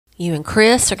You and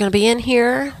Chris are going to be in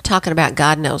here talking about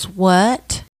God knows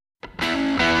what.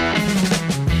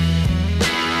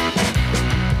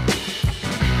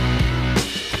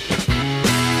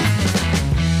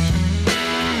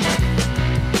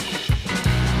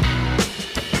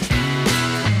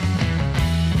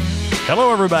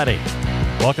 Hello, everybody.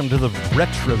 Welcome to the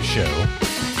Retro Show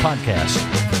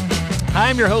podcast.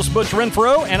 I'm your host, Butch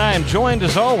Renfro, and I am joined,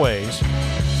 as always,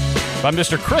 by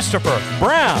Mr. Christopher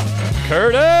Brown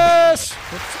Curtis.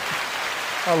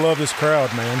 I love this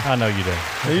crowd, man. I know you do.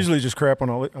 I usually just crap.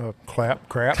 Well,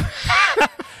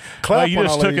 you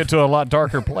just took it to a lot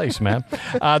darker place, man.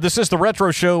 This is the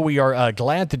Retro Show. We are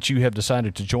glad that you have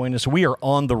decided to join us. We are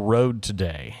on the road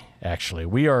today. Actually,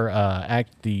 we are at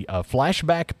the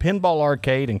Flashback Pinball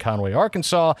Arcade in Conway,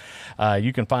 Arkansas.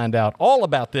 You can find out all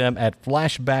about them at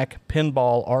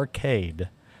flashbackpinballarcade.com.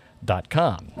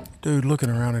 Dude,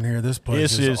 looking around in here, this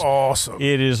place is awesome.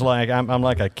 It is like I'm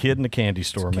like a kid in a candy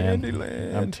store, man.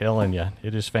 Candyland. I'm telling you,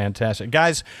 it is fantastic,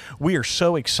 guys. We are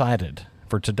so excited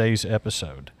for today's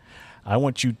episode. I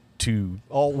want you to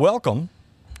all welcome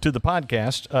to the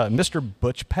podcast, Mr.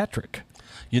 Butch Patrick.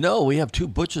 You know, we have two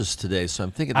Butches today, so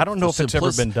I'm thinking... I don't know if it's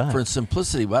ever been done. For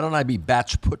simplicity, why don't I be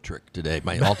Butch Patrick today,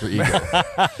 my alter ego?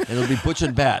 And it'll be Butch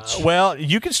and Batch. Well,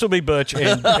 you can still be Butch,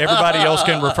 and everybody else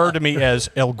can refer to me as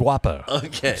El Guapo.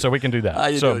 Okay. So we can do that. How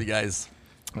you doing, guys?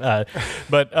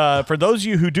 But for those of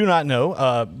you who do not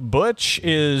know, Butch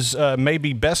is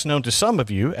maybe best known to some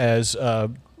of you as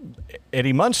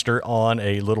Eddie Munster on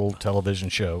a little television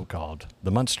show called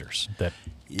The Munsters.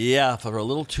 Yeah, for a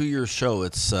little 2-year show,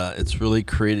 it's really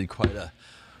created quite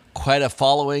a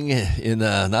following in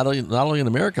not only in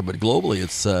America but globally.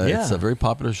 It's a very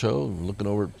popular show. I'm looking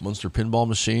over at Munster pinball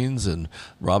machines, and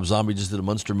Rob Zombie just did a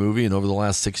Munster movie, and over the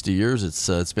last 60 years,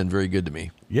 it's been very good to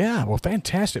me. Yeah, well,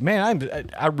 fantastic, man.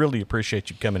 I really appreciate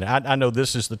you coming. I know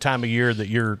this is the time of year that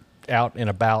you're out and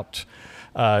about,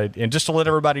 and just to let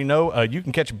everybody know, you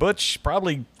can catch Butch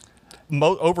probably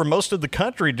over most of the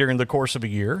country during the course of a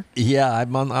year. Yeah,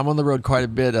 I'm on the road quite a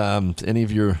bit.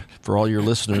 For all your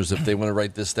listeners, if they want to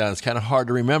write this down, it's kind of hard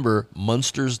to remember.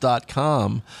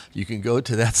 Munsters.com. You can go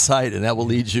to that site, and that will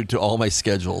lead you to all my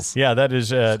schedules. Yeah, that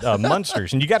is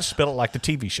Munsters, and you got to spell it like the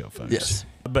TV show, folks. Yes.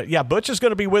 But yeah, Butch is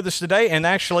going to be with us today, and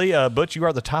actually, Butch, you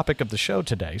are the topic of the show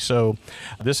today. So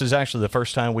this is actually the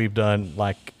first time we've done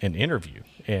like an interview.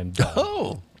 And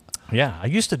yeah, I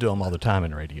used to do them all the time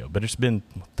in radio, but it's been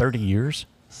 30 years.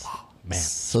 Oh, man.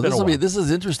 So this is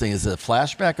interesting. It's a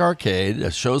Flashback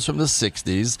Arcade, shows from the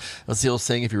 60s. That's the old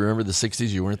saying, if you remember the 60s,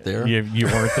 you weren't there. You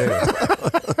weren't there.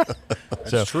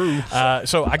 That's true.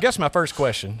 So I guess my first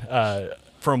question,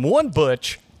 from one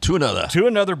Butch to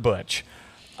another Butch,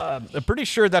 I'm pretty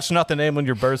sure that's not the name on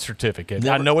your birth certificate.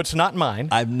 I know it's not mine.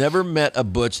 I've never met a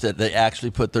Butch that they actually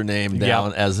put their name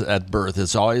down as at birth.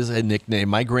 It's always a nickname.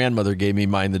 My grandmother gave me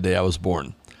mine the day I was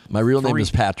born. My real name is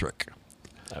Patrick.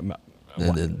 And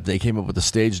they came up with a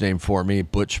stage name for me,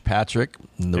 Butch Patrick.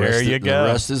 And the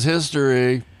rest is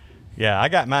history. Yeah, I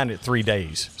got mine at 3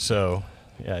 days, so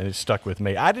yeah, it stuck with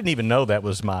me. I didn't even know that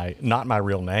was not my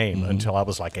real name until I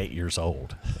was like 8 years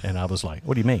old, and I was like,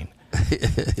 "What do you mean?"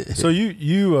 So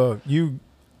you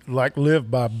like live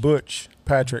by Butch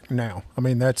Patrick now? I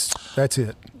mean, that's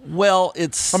it. Well,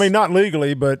 it's... I mean, not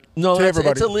legally, but no, to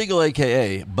everybody. It's a legal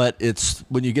AKA, but it's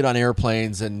when you get on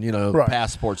airplanes and,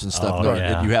 passports and stuff,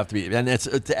 you have to be. And it's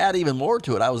to add even more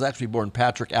to it, I was actually born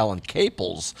Patrick Allen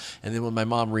Caples, and then when my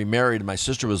mom remarried and my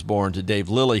sister was born to Dave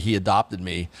Lilly, he adopted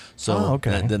me. So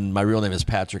then my real name is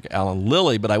Patrick Allen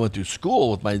Lilly, but I went to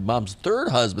school with my mom's third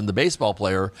husband, the baseball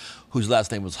player, whose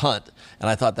last name was Hunt, and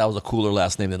I thought that was a cooler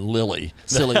last name than Lilly.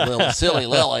 Silly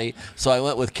Lilly. So I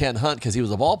went with Ken Hunt because he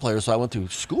was a ball player, so I went to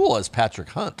school as Patrick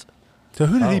Hunt. So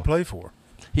who did he play for?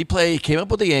 He came up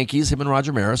with the Yankees, him and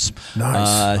Roger Maris.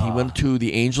 Nice. He went to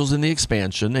the Angels in the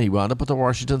expansion. He wound up with the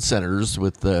Washington Senators,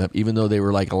 even though they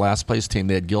were like a last-place team.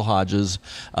 They had Gil Hodges.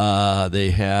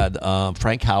 They had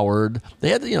Frank Howard. They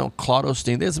had, Claude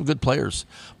Osteen. They had some good players.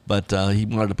 But he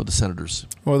wanted up with the Senators.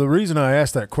 Well, the reason I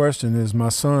asked that question is my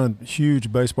son,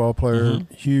 huge baseball player,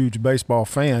 huge baseball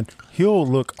fan. He'll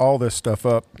look all this stuff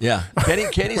up. Yeah,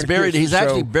 Kenny's buried. He's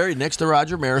actually buried next to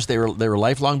Roger Maris. They were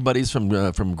lifelong buddies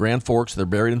from Grand Forks. They're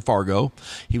buried in Fargo.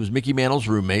 He was Mickey Mantle's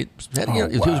roommate. He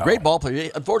was a great ball player.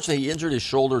 Unfortunately, he injured his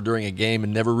shoulder during a game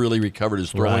and never really recovered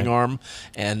his throwing arm.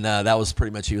 And that was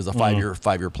pretty much, he was a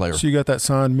five-year player. So you got that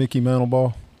signed Mickey Mantle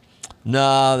ball?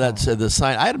 No, that's the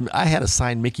sign. I had a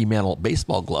signed Mickey Mantle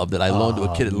baseball glove that I loaned to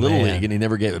a kid at Little League, and he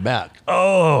never gave it back.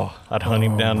 Oh, I'd hunt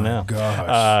him down now.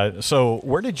 Gosh. So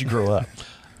where did you grow up?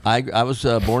 I was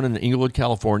born in Inglewood,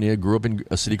 California. Grew up in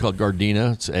a city called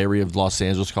Gardena. It's an area of Los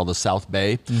Angeles called the South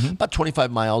Bay. About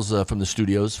 25 miles from the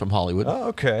studios from Hollywood. Oh,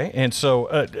 okay. And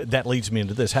so that leads me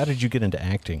into this. How did you get into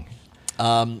acting?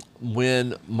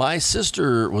 When my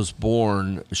sister was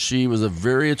born, she was a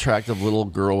very attractive little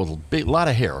girl with a lot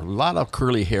of hair, a lot of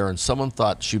curly hair, and someone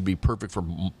thought she'd be perfect for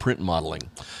print modeling.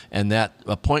 And that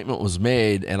appointment was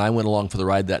made, and I went along for the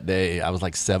ride that day. I was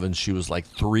like 7, she was like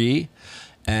 3.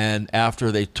 And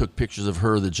after they took pictures of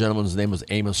her, the gentleman's name was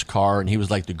Amos Carr, and he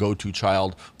was like the go-to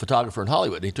child photographer in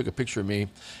Hollywood. And he took a picture of me,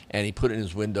 and he put it in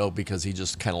his window because he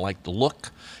just kind of liked the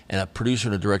look. And a producer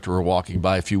and a director were walking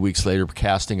by a few weeks later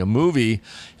casting a movie,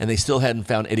 and they still hadn't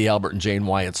found Eddie Albert and Jane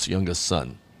Wyatt's youngest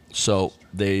son. So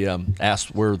they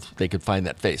asked where they could find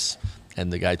that face.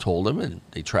 And the guy told him, and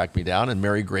they tracked me down. And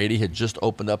Mary Grady had just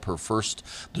opened up her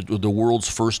the world's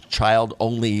first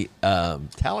child-only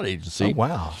talent agency. Oh,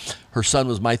 wow! Her son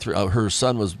was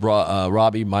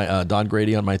Robbie, Don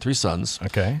Grady on My Three Sons.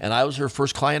 Okay, and I was her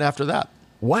first client after that.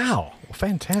 Wow,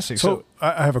 fantastic! So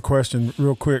I have a question,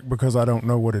 real quick, because I don't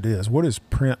know what it is. What is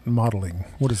print modeling?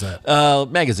 What is that?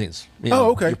 Magazines.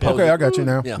 Okay, okay, I got you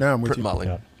now. Yeah, now I'm with print you. modeling.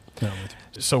 Yeah. Now I'm with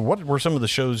you. So, what were some of the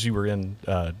shows you were in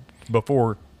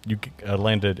before you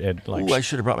landed at like? Ooh, I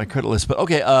should have brought my credit list, but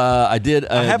okay. I did.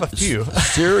 I have a few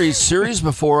series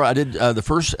before. I did a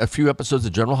few episodes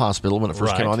of General Hospital when it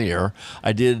first came on the air.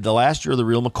 I did the last year of The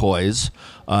Real McCoys.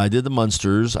 I did the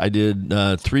Munsters. I did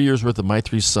 3 years worth of My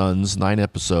Three Sons, 9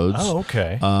 episodes. Oh,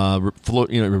 okay.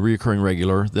 Reoccurring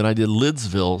regular. Then I did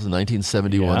Lidsville in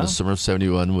 1971. Yeah. The summer of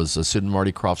 '71 was Sid and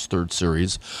Marty Krofft's third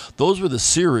series. Those were the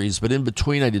series, but in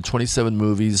between I did 27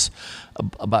 movies,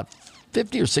 about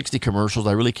 50 or 60 commercials.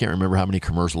 I really can't remember how many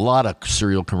commercials. A lot of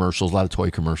cereal commercials, a lot of toy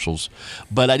commercials.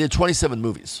 But I did 27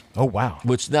 movies. Oh, wow.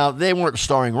 Which now, they weren't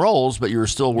starring roles, but you were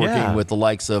still working with the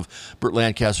likes of Burt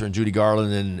Lancaster and Judy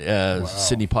Garland and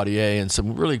Sidney Poitier and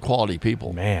some really quality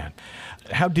people. Man.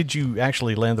 How did you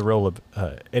actually land the role of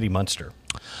Eddie Munster?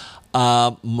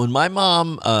 When my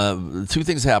mom, 2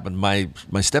 things happened. My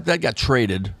stepdad got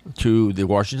traded to the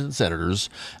Washington Senators.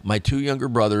 My 2 younger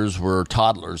brothers were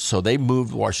toddlers, so they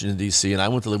moved to Washington, D.C., and I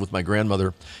went to live with my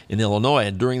grandmother in Illinois.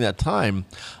 And during that time,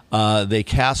 they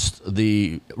cast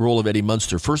the role of Eddie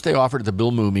Munster. First, they offered it to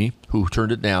Bill Mumy, who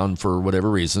turned it down for whatever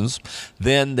reasons.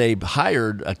 Then they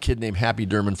hired a kid named Happy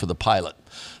Durman for the pilot.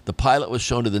 The pilot was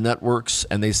shown to the networks,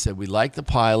 and they said, we like the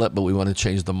pilot, but we want to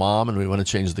change the mom and we want to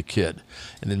change the kid.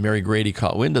 And then Mary Grady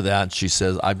caught wind of that, and she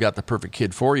says, I've got the perfect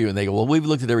kid for you. And they go, well, we've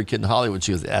looked at every kid in Hollywood.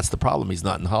 She goes, that's the problem. He's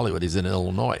not in Hollywood. He's in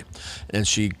Illinois. And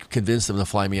she convinced them to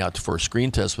fly me out for a screen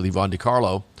test with Yvonne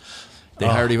DiCarlo. They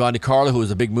hired Yvonne DiCarlo, who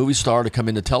was a big movie star, to come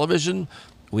into television.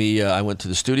 I went to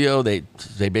the studio. They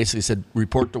basically said,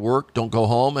 report to work, don't go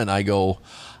home. And I go,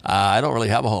 I don't really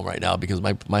have a home right now because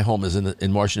my home is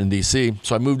in Washington, D.C.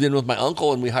 So I moved in with my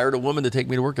uncle, and we hired a woman to take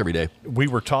me to work every day. We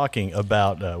were talking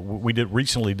about, we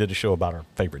recently did a show about our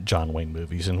favorite John Wayne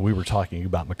movies, and we were talking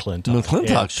about McClintock.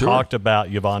 McClintock, sure. Talked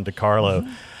about Yvonne DiCarlo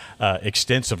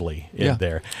extensively in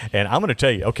there. And I'm going to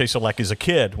tell you, okay, so like as a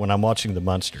kid, when I'm watching the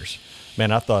Munsters,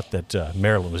 man, I thought that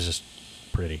Marilyn was just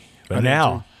pretty. But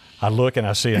now I look and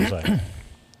I see it and it's like,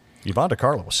 Yvonne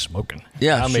DiCarlo was smoking.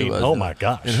 Yeah, I mean, oh my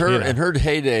gosh! In her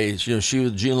heyday, she was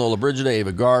Jean Lola Brigida,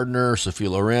 Ava Gardner, Sophia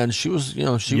Loren. She was,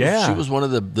 she was one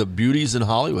of the beauties in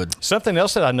Hollywood. Something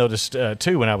else that I noticed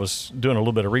too when I was doing a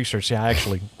little bit of research. Yeah, I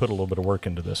actually put a little bit of work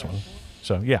into this one.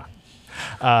 So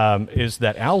is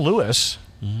that Al Lewis,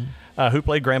 who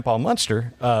played Grandpa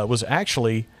Munster, was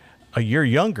actually a year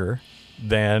younger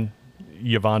than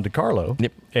Yvonne DiCarlo.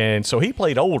 Yep. And so he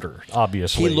played older,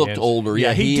 obviously. He looked older.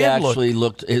 Yeah, he actually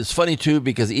looked. It's funny, too,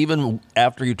 because even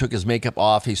after he took his makeup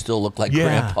off, he still looked like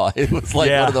Grandpa. It was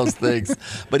like one of those things.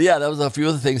 But yeah, that was a few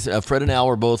other things. Fred and Al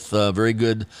were both very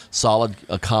good, solid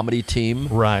comedy team.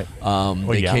 Right.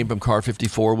 They came from Car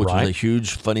 54, which was a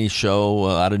huge, funny show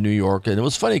out of New York. And it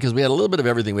was funny because we had a little bit of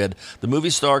everything. We had the movie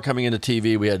star coming into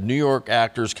TV. We had New York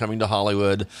actors coming to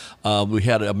Hollywood. We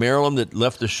had a Marilyn that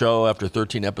left the show after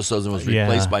 13 episodes and was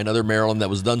replaced by another Marilyn that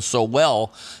was done so well,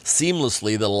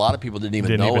 seamlessly, that a lot of people didn't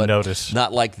even notice.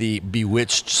 Not like the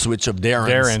bewitched switch of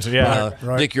Darren's.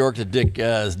 Dick York to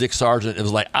Dick Sargent. It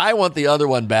was like, I want the other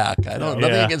one back. I don't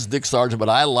nothing against Dick Sargent, but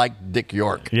I like Dick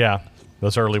York. Yeah,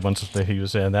 those early ones that he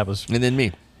was in. That was, and then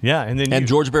me. Yeah, and then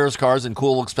George Barris cars and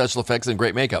cool special effects and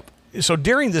great makeup. So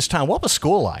during this time, what was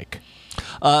school like?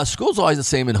 School's always the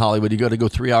same in Hollywood. You got to go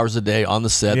 3 hours a day on the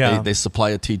set. Yeah. They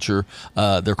supply a teacher.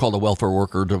 They're called a welfare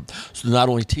worker to not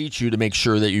only teach you to make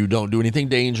sure that you don't do anything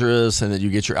dangerous and that you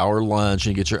get your hour lunch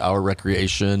and you get your hour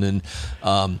recreation. And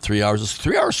 3 hours.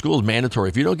 3 hour school is mandatory.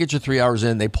 If you don't get your 3 hours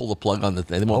in, they pull the plug on the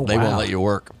thing. They won't let you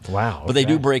work. Wow. Okay. But they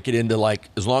do break it into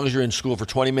as long as you're in school for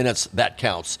 20 minutes, that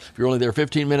counts. If you're only there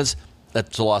 15 minutes,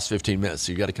 that's a lost 15 minutes.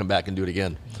 So you got to come back and do it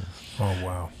again. Oh,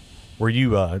 wow. Were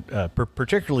you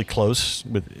particularly close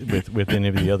with any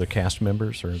of the other cast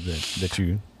members, or that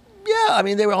you? Yeah, I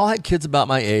mean, they all had kids about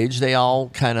my age. They all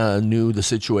kind of knew the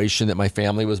situation that my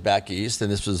family was back east,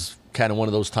 and this was kind of one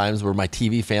of those times where my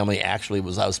TV family actually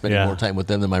was. I was spending more time with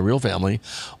them than my real family,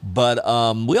 but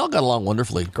we all got along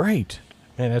wonderfully. Great.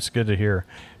 Man, that's good to hear.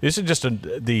 This is just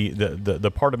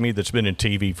the part of me that's been in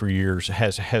TV for years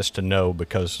has to know,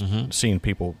 because seeing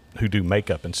people who do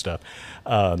makeup and stuff.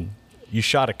 You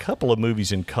shot a couple of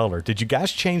movies in color. Did you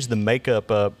guys change the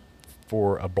makeup up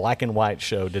for a black and white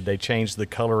show? Did they change the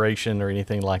coloration or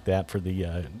anything like that for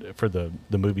the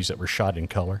movies that were shot in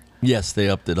color? Yes, they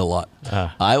upped it a lot.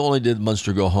 I only did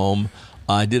Munster Go Home.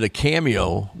 I did a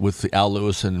cameo with Al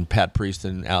Lewis and Pat Priest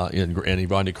and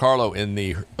Yvonne DiCarlo in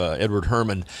the Edward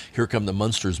Herrmann Here Come the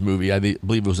Munsters movie. I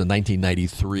believe it was in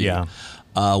 1993. Yeah.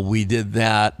 We did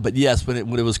that. But yes, when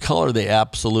it was color, they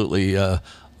absolutely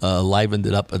livened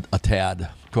it up a tad,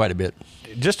 quite a bit.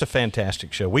 Just a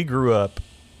fantastic show. We grew up.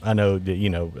 I know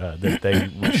that that they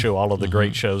would show all of the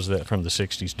great shows from the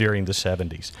 '60s during the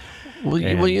 '70s. Well,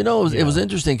 it was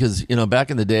interesting because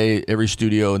back in the day, every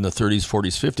studio in the '30s,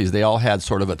 '40s, '50s, they all had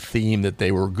sort of a theme that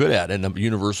they were good at, and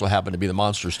Universal happened to be the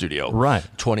monster studio. Right.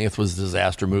 20th was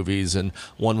disaster movies, and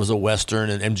one was a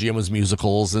western, and MGM was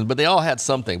musicals, but they all had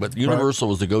something. But Universal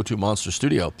was the go-to monster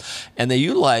studio, and they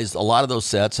utilized a lot of those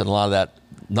sets and a lot of that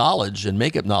knowledge and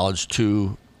makeup knowledge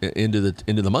into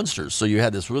the Munsters. So you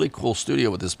had this really cool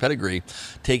studio with this pedigree,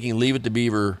 taking Leave It to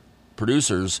Beaver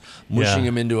producers, mushing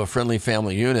them into a friendly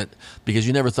family unit, because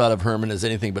you never thought of Herman as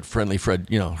anything but friendly Fred,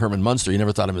 Herman Munster. You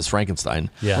never thought of him as Frankenstein.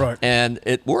 Yeah. Right. And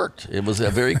it worked. It was a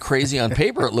very crazy on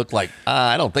paper. It looked like,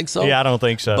 I don't think so. Yeah, I don't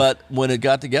think so. But when it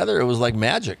got together, it was like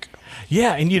magic.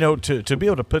 Yeah, and to be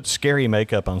able to put scary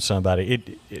makeup on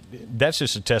somebody, that's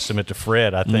just a testament to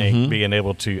Fred, I think, being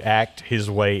able to act his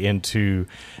way into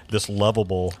this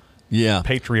lovable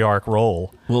patriarch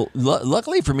role. Well,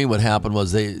 luckily for me, what happened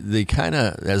was they kind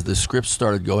of, as the scripts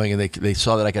started going, and they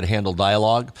saw that I could handle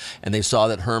dialogue, and they saw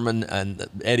that Herman and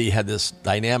Eddie had this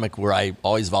dynamic where I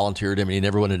always volunteered him, and he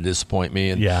never wanted to disappoint me,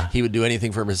 and he would do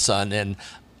anything for his son, and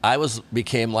I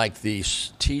became like the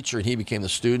teacher, and he became the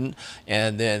student,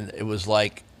 and then it was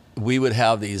like we would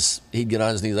have these. He'd get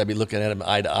on his knees, I'd be looking at him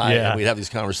eye to eye, and we'd have these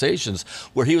conversations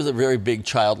where he was a very big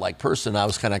childlike person. I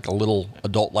was kind of like a little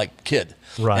adult-like kid,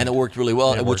 and it worked really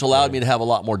well, which allowed me to have a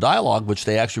lot more dialogue. Which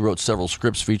they actually wrote several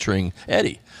scripts featuring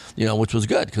Eddie, which was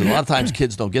good because a lot of times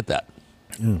kids don't get that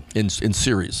in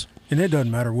series. And it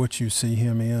doesn't matter what you see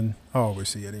him in. I always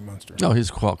see Eddie Munster. No, he's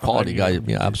a quality guy.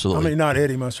 Yeah, absolutely. I mean, not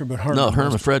Eddie Munster, but Herman. No,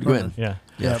 Herman, Fred Gwynn.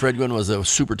 Yeah, Fred Gwynn was a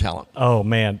super talent. Oh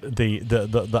man,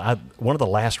 one of the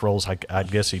last roles I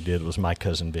guess he did was My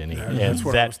Cousin Benny, and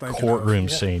that courtroom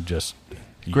scene just.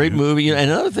 Great movie. And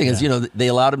another thing is, they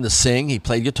allowed him to sing. He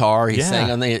played guitar. He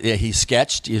sang he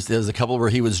sketched. There's a couple where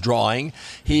he was drawing.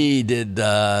 He did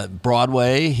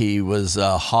Broadway. He was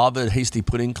Hobbit, Hasty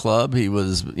Pudding Club. He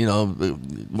was,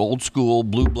 old school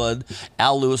Blue Blood.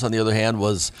 Al Lewis, on the other hand,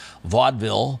 was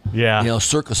vaudeville. Yeah.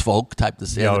 Circus folk type. But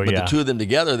the two of them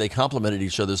together, they complemented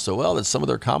each other so well that some of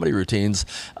their comedy routines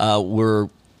were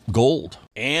gold.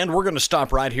 And we're going to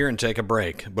stop right here and take a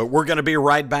break, but we're going to be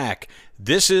right back.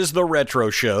 This is The Retro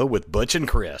Show with Butch and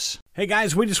Chris. Hey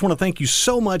guys, we just want to thank you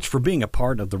so much for being a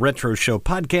part of The Retro Show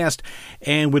podcast,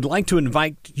 and we'd like to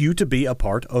invite you to be a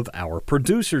part of our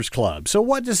Producers Club. So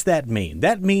what does that mean?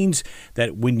 That means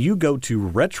that when you go to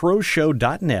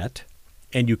retroshow.net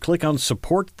and you click on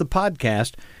Support the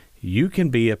Podcast, you can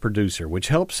be a producer, which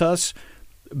helps us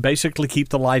basically keep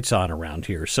the lights on around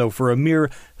here. So for a mere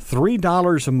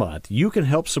 $3 a month, you can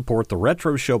help support the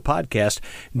Retro Show podcast,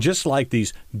 just like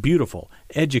these beautiful,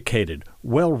 educated,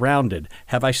 well-rounded,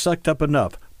 have I sucked up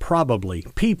enough, probably,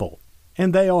 people.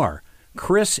 And they are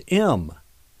Chris M.,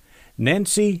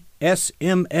 Nancy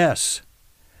S.M.S.,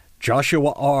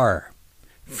 Joshua R.,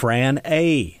 Fran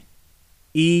A.,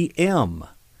 E.M.,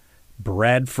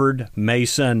 Bradford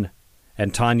Mason,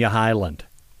 and Tanya Highland.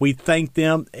 We thank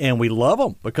them and we love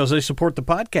them because they support the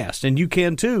podcast. And you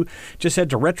can too. Just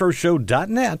head to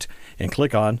retroshow.net and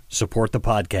click on Support the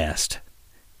Podcast.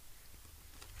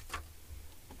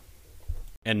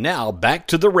 And now back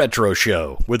to The Retro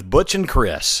Show with Butch and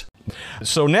Chris.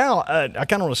 So now I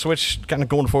kind of want to switch, kind of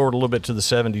going forward a little bit to the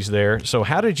 70s there. So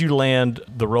how did you land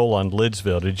the role on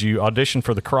Lidsville? Did you audition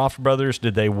for the Croft Brothers?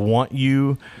 Did they want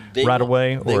you right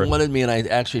away? They wanted me, and I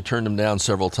actually turned them down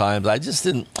several times. I just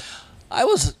didn't. I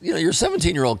was, you're a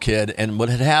 17-year-old kid, and what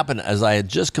had happened is I had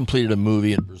just completed a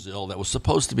movie in Brazil that was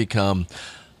supposed to become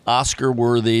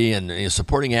Oscar-worthy and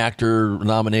supporting actor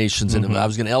nominations, and I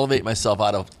was going to elevate myself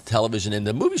out of television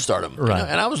into movie stardom. Right.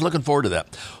 And I was looking forward to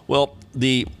that. Well,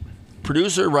 the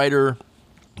producer, writer,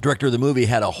 director of the movie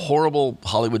had a horrible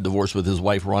Hollywood divorce with his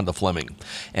wife, Rhonda Fleming.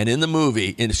 And in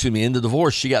the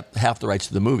divorce, she got half the rights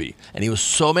to the movie. And he was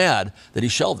so mad that he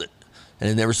shelved it. And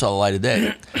it never saw the light of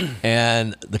day.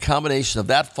 And the combination of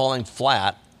that falling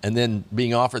flat and then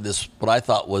being offered this, what I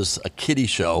thought was a kiddie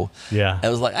show. Yeah. I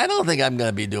was like, I don't think I'm going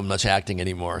to be doing much acting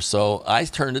anymore. So I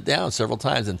turned it down several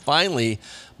times. And finally,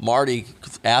 Marty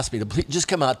asked me to please just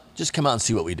come out and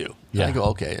see what we do. Yeah. And I go,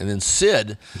 okay. And then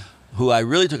Sid, who I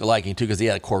really took a liking to because he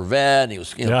had a Corvette and he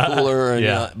was cooler.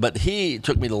 And, but he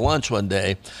took me to lunch one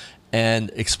day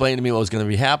and explained to me what was going to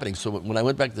be happening. So when I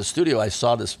went back to the studio, I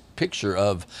saw this picture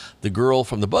of the girl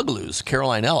from the Bugaloos,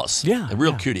 Caroline Ellis. Yeah. A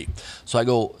real cutie. So I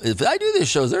go, if I do this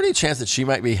show, is there any chance that she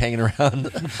might be hanging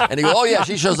around? And he goes, oh, yeah,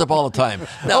 she shows up all the time.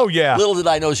 Now, little did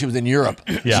I know she was in Europe.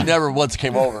 Yeah. She never once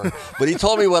came over. But he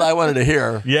told me what I wanted to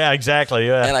hear. Yeah, exactly.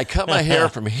 Yeah. And I cut my hair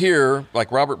from here,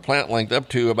 like Robert Plant length, up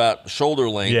to about shoulder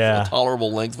length, a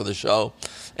tolerable length for the show.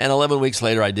 And 11 weeks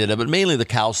later, I did it. But mainly the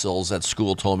Cowsills at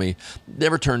school told me,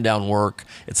 never turn down work.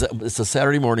 It's a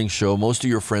Saturday morning show. Most of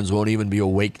your friends won't even be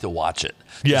awake to watch it.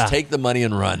 Just take the money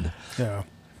and run. Yeah.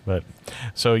 But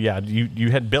so, you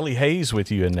had Billy Hayes with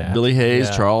you in that. Billy Hayes,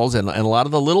 Charles, and a lot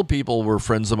of the little people were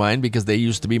friends of mine because they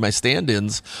used to be my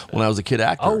stand-ins when I was a kid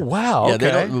actor. Oh, wow. Yeah,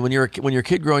 okay. when you're a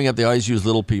kid growing up, they always use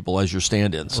little people as your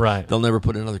stand-ins. Right. They'll never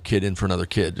put another kid in for another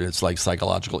kid. It's like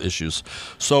psychological issues.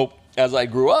 So as I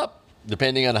grew up,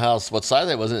 depending on what size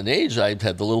I was in age, I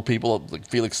had the little people, like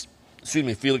Felix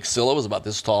Silla was about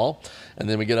this tall. And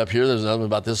then we get up here, there's another one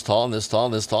about this tall and this tall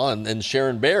and this tall. And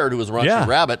Sharon Baird, who was Roger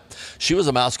Rabbit, she was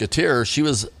a Mouseketeer. She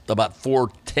was about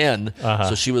 4'10",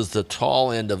 so she was the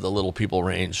tall end of the little people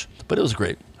range. But it was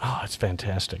great. Oh, it's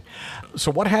fantastic.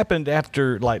 So what happened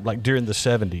after, like during the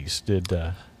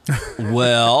 70s?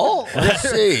 Well, let's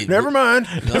see. Never mind.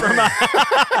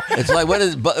 It's like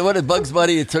what did Bugs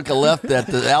Bunny took a left at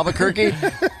the Albuquerque?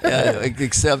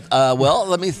 Except,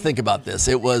 let me think about this.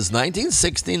 It was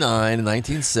 1969 and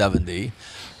 1970.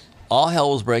 All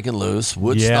hell was breaking loose.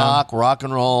 Woodstock, rock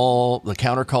and roll, the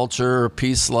counterculture,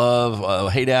 peace,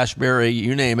 love, Haight-Ashbury,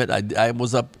 you name it. I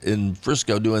was up in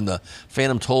Frisco doing the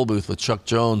Phantom Toll booth with Chuck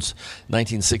Jones,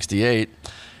 1968.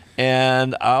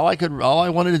 And all I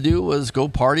wanted to do was go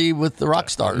party with the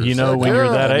rock stars. You know, when you're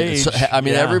that age.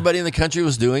 Everybody in the country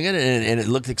was doing it, and it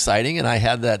looked exciting, and I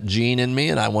had that gene in me,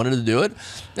 and I wanted to do it,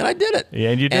 and I did it.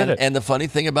 Yeah, and you did it. And the funny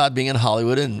thing about being in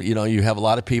Hollywood, and you have a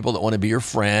lot of people that want to be your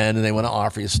friend, and they want to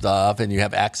offer you stuff, and you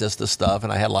have access to stuff,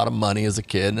 and I had a lot of money as a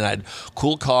kid, and I had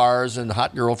cool cars and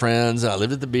hot girlfriends, and I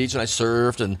lived at the beach, and I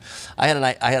surfed, and I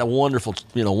had a wonderful,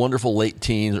 wonderful late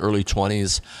teens, early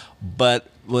 20s, but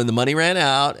when the money ran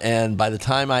out, and by the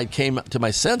time I came to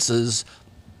my senses,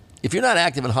 if you're not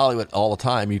active in Hollywood all the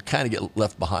time, you kind of get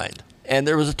left behind. And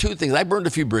there was two things. I burned a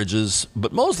few bridges,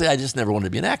 but mostly I just never wanted to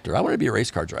be an actor. I wanted to be a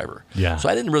race car driver. Yeah. So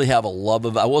I didn't really have a love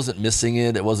of it. I wasn't missing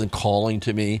it. It wasn't calling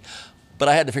to me. But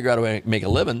I had to figure out a way to make a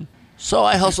living. So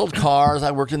I hustled cars.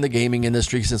 I worked in the gaming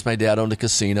industry since my dad owned a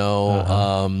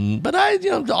casino. But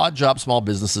odd jobs, small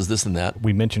businesses, this and that.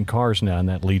 We mentioned cars now, and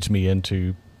that leads me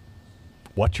into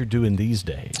what you're doing these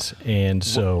days. And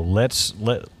so let's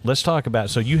talk about,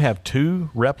 so you have two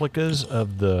replicas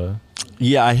of the...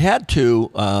 Yeah, I had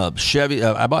two Chevy.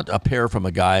 I bought a pair from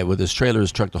a guy with his trailer,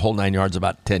 his truck, the whole 9 yards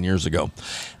about 10 years ago.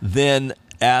 Then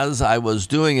as I was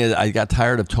doing it, I got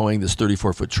tired of towing this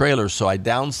 34-foot trailer, so I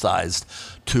downsized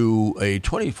to a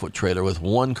 20-foot trailer with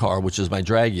one car, which is my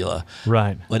Dragula.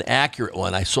 Right. An accurate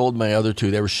one. I sold my other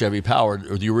two. They were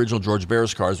Chevy-powered. The original George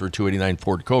Barris cars were 289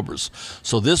 Ford Cobras.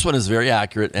 So this one is very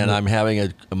accurate, and I'm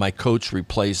having my coach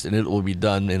replaced, and it will be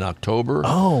done in October.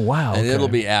 Oh, wow. And it'll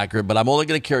be accurate, but I'm only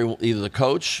going to carry either the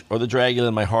coach or the Dragula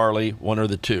and my Harley, one or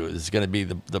the two. It's going to be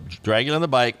the Dragula and the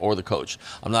bike or the coach.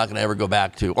 I'm not going to ever go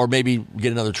back to, or maybe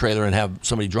get another trailer and have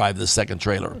somebody drive the second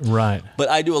trailer. Right. But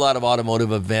I do a lot of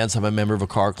automotive events. I'm a member of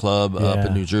a car club up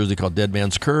in New Jersey called Dead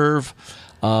Man's Curve.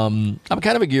 I'm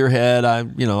kind of a gearhead.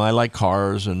 I like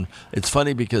cars, and it's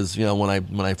funny because when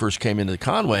I first came into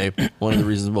Conway, one of the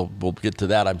reasons we'll get to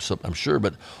that I'm sure,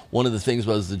 but one of the things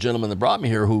was the gentleman that brought me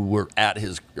here, who were at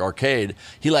his arcade.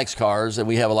 He likes cars, and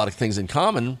we have a lot of things in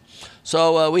common,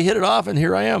 so we hit it off, and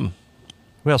here I am.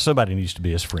 Well, somebody needs to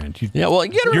be his friend.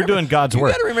 You're doing God's work.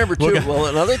 You got to remember too. Well,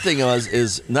 another thing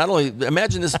is not only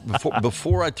imagine this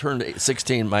before I turned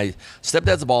 16. My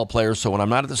stepdad's a ball player, so when I'm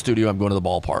not at the studio, I'm going to the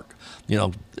ballpark.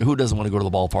 Who doesn't want to go to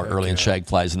the ballpark early and shag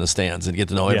flies in the stands and get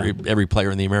to know every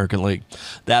player in the American League?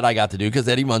 That I got to do because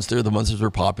Eddie Munster, the Munsters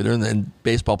were popular, and then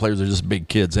baseball players are just big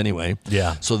kids anyway.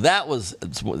 Yeah. So that was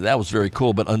very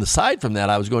cool. But on the side from that,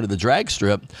 I was going to the drag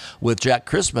strip with Jack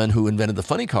Christman, who invented the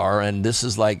funny car, and this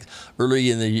is like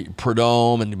early in the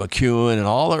Prudhomme and McEwen and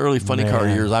all the early funny car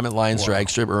years. I'm at Lions Drag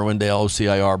Strip, Irwindale,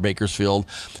 OCIR, Bakersfield,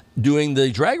 doing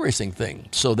the drag racing thing.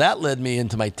 So that led me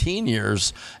into my teen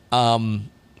years.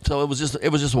 So it was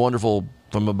just wonderful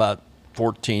from about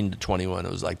 14 to 21.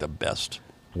 It was like the best.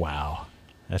 Wow.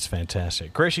 That's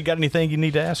fantastic. Chris, you got anything you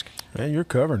need to ask? Man, you're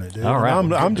covering it, dude. All right. I'm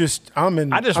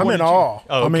in awe.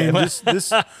 Oh, okay. I mean,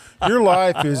 this your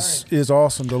life is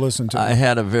awesome to listen to. I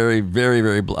had a very, very,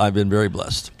 very. I've been very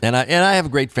blessed, and I have a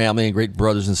great family and great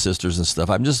brothers and sisters and stuff.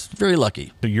 I'm just very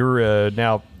lucky. So you're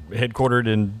now headquartered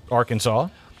in Arkansas.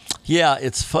 Yeah,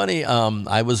 it's funny.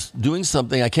 I was doing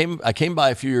something. I came by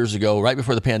a few years ago, right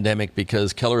before the pandemic,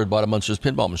 because Keller had bought a Munsters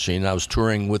pinball machine, and I was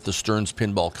touring with the Stearns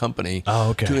Pinball Company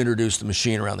to introduce the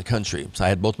machine around the country. So I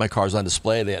had both my cars on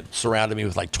display. They had surrounded me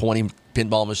with like 20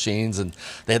 pinball machines, and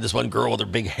they had this one girl with her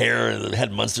big hair and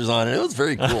had Munsters on it. It was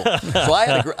very cool. So I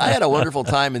had a wonderful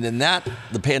time, and then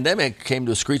the pandemic came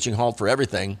to a screeching halt for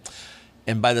everything.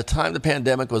 And by the time the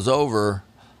pandemic was over,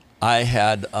 I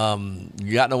had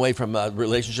gotten away from a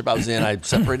relationship I was in. I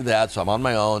separated that, so I'm on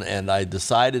my own, and I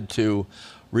decided to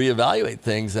reevaluate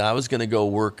things. And I was going to go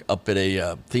work up at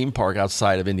a theme park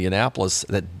outside of Indianapolis.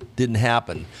 That didn't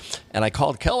happen. And I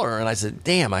called Keller, and I said,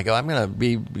 damn, I'm going to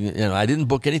be, I didn't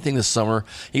book anything this summer.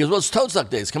 He goes, well, it's Toad Suck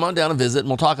Days. Come on down and visit, and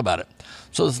we'll talk about it.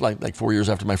 So this is like 4 years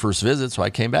after my first visit, so I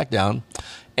came back down,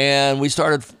 and we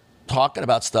started talking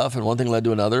about stuff, and one thing led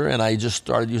to another, and I just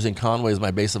started using Conway as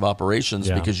my base of operations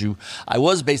because I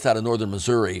was based out of northern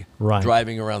Missouri,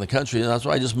 driving around the country, and that's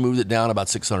why I just moved it down about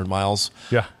 600 miles.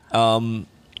 Yeah.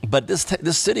 But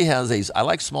this city has I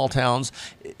like small towns.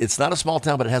 It's not a small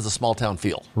town, but it has a small town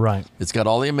feel. Right. It's got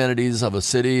all the amenities of a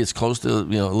city. It's close to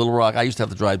Little Rock. I used to have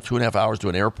to drive 2.5 hours to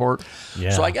an airport. Yeah.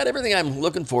 So I got everything I'm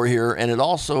looking for here, and it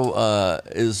also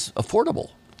is affordable.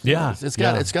 Yeah, it's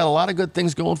got a lot of good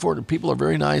things going for it. People are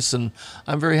very nice, and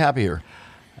I'm very happy here.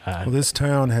 Well, this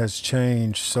town has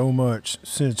changed so much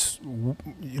since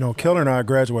Keller and I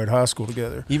graduated high school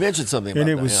together. You mentioned something about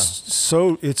that,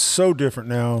 and it's so different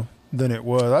now than it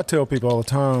was. I tell people all the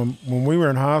time, when we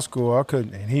were in high school, I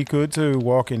couldn't, and he could too,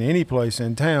 walk in any place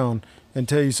in town and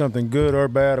tell you something good or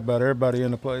bad about everybody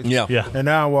in the place. Yeah. And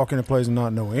now I walk in a place and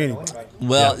not know anyone.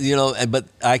 Well, but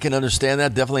I can understand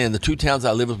that definitely. In the two towns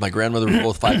I lived with, my grandmother were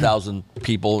both 5,000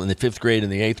 people in the 5th grade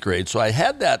and the 8th grade. So I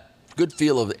had that good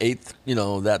feel of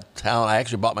that town. I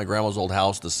actually bought my grandma's old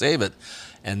house to save it,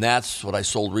 and that's what I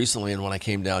sold recently and when I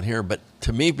came down here. But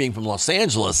to me, being from Los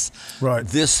Angeles,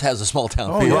 this has a small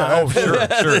town feel. Yeah.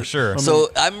 Oh, sure. So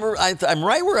I'm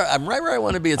right where I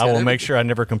want to be. I will make sure I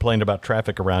never complain about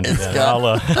traffic around you.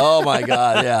 Oh my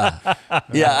God, yeah.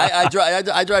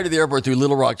 I drive to the airport through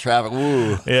Little Rock traffic.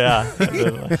 Ooh. Yeah.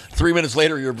 3 minutes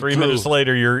later, you're through. Minutes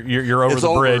later, you're over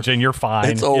the bridge and you're fine.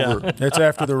 It's over. It's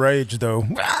after the rage, though.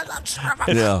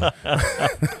 Yeah.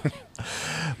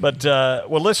 But,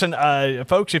 well, listen,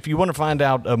 folks, if you want to find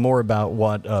out more about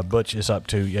what Butch is up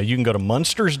to, you can go to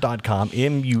munsters.com,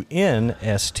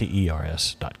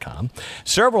 Munsters.com.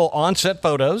 Several on-set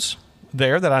photos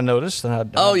there that I noticed.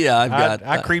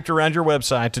 I creeped around your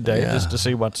website today just to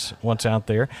see what's out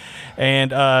there.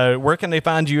 And where can they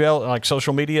find you, like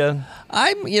social media? I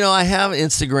have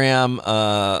Instagram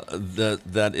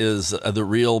that is the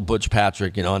real Butch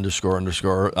Patrick,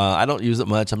 __. I don't use it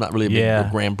much. I'm not really a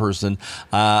big gram person.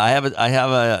 I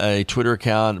have a Twitter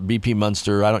account, BP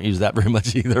Munster. I don't use that very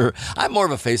much either. I'm more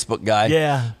of a Facebook guy.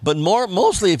 Yeah. But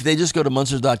mostly if they just go to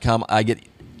munsters.com, I get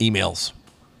emails.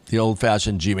 The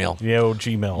old-fashioned Gmail. The old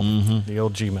Gmail. Mm-hmm. The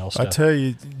old Gmail stuff. I tell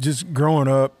you, just growing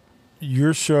up,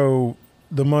 your show,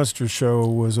 the Munsters show,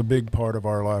 was a big part of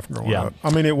our life growing up.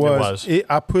 I mean, it was.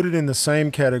 I put it in the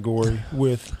same category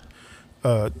with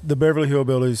the Beverly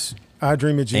Hillbillies, I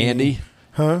Dream of Jeannie. Andy.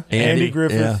 Huh? Andy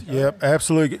Griffith. Yeah. Yep,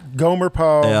 absolutely. Gomer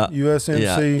Pyle, USMC.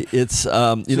 Yeah. It's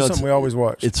something we always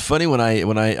watch. It's funny when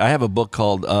I have a book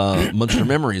called Munster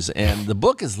Memories, and the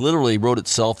book is literally wrote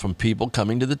itself from people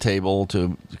coming to the table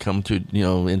to come to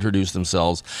introduce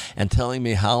themselves and telling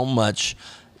me how much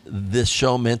this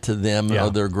show meant to them, or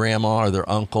their grandma or their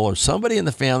uncle or somebody in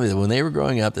the family, that when they were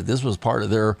growing up, that this was part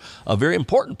of a very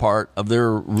important part of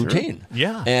their routine. Sure.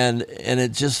 Yeah. And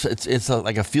it's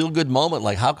like a feel good moment.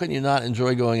 Like, how can you not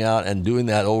enjoy going out and doing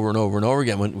that over and over and over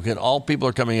again when all people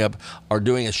are coming up are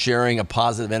doing is sharing a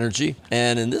positive energy?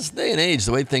 And in this day and age,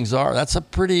 the way things are, that's a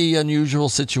pretty unusual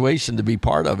situation to be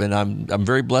part of, and I'm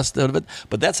very blessed out of it.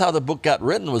 But that's how the book got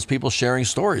written, was people sharing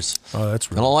stories. Oh, that's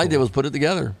really and all cool. I did was put it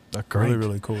together. Great. Really,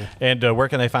 really cool. And where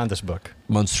can they find this book?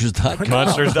 Munsters.com.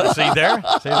 Munsters. See there?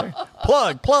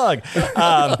 Plug.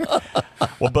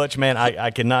 Well, Butch, man,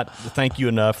 I cannot thank you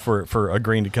enough for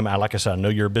agreeing to come out. Like I said, I know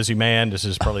you're a busy man. This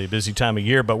is probably a busy time of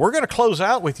year, but we're going to close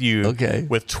out with you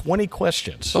with 20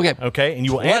 questions. Okay? And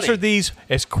you will answer these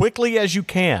as quickly as you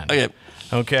can.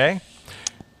 Okay?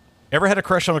 Ever had a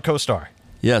crush on a co-star?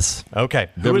 Yes. Okay.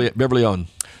 Beverly Owen.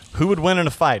 Who would win in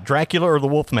a fight, Dracula or the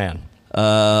Wolfman?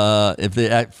 If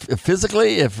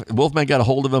Wolfman got a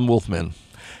hold of him, Wolfman.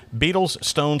 Beatles,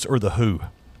 Stones, or the Who?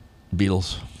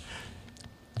 Beatles.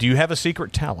 Do you have a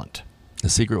secret talent? A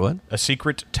secret what? A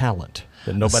secret talent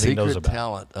that nobody knows about.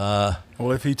 Talent.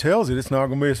 Well, if he tells it, it's not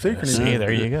going to be a secret. See,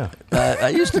 there you go. I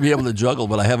used to be able to juggle,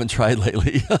 but I haven't tried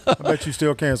lately. I bet you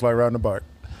still can. It's like riding a bike.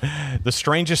 The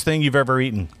strangest thing you've ever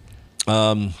eaten?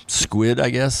 Squid, I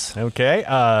guess. Okay.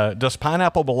 Does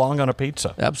pineapple belong on a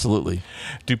pizza? Absolutely.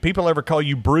 Do people ever call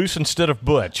you Bruce instead of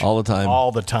Butch? All the time.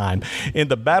 All the time. In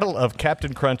the Battle of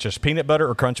Captain Crunches, peanut butter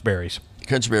or crunch berries?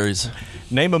 Crunch berries.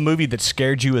 Name a movie that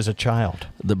scared you as a child.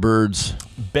 The Birds.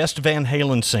 Best Van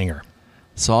Halen singer?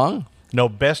 Song? No,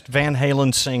 best Van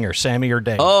Halen singer, Sammy or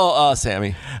Dave?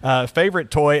 Sammy. Favorite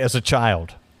toy as a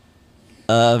child?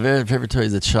 Very favorite toy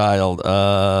as a child.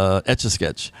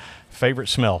 Etch-a-Sketch. Favorite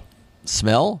smell?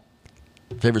 Smell?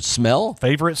 Favorite smell?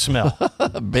 Favorite smell?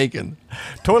 Bacon.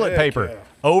 Toilet paper,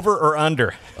 over or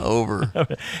under? Over.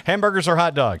 Hamburgers or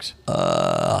hot dogs?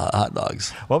 Hot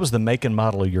dogs. What was the make and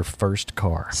model of your first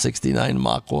car? 69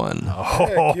 Mach 1.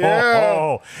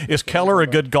 Oh, is Keller a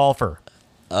good golfer?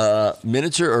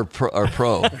 Miniature or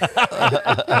pro?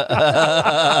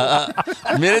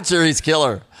 Miniature, he's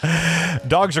killer.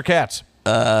 Dogs or cats?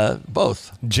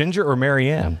 Both. Ginger or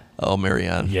Marianne? Oh,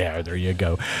 Marianne. Yeah, there you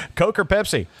go. Coke or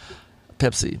Pepsi?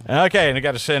 Pepsi. Okay, and I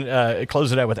got to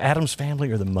close it out with Addams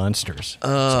Family or the Munsters.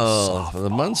 Oh, the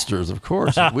Munsters, of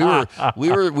course. We were.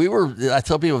 I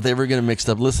tell people if they ever get them mixed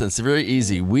up, listen, it's very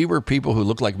easy. We were people who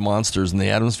looked like monsters, and the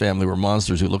Addams Family were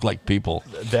monsters who looked like people.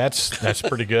 That's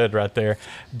pretty good right there,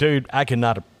 dude. I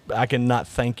cannot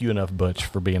thank you enough, Butch,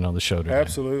 for being on the show today.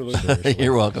 Absolutely.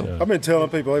 You're welcome. I've been telling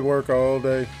people they work all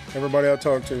day. Everybody I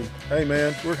talk to, hey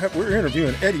man, we're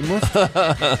interviewing Eddie Munster.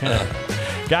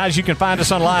 Guys, you can find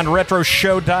us online,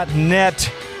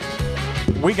 retroshow.net.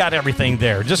 We got everything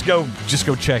there. Just go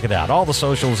check it out. All the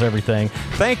socials, everything.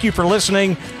 Thank you for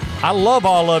listening. I love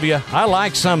all of you. I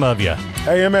like some of you.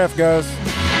 AMF, guys.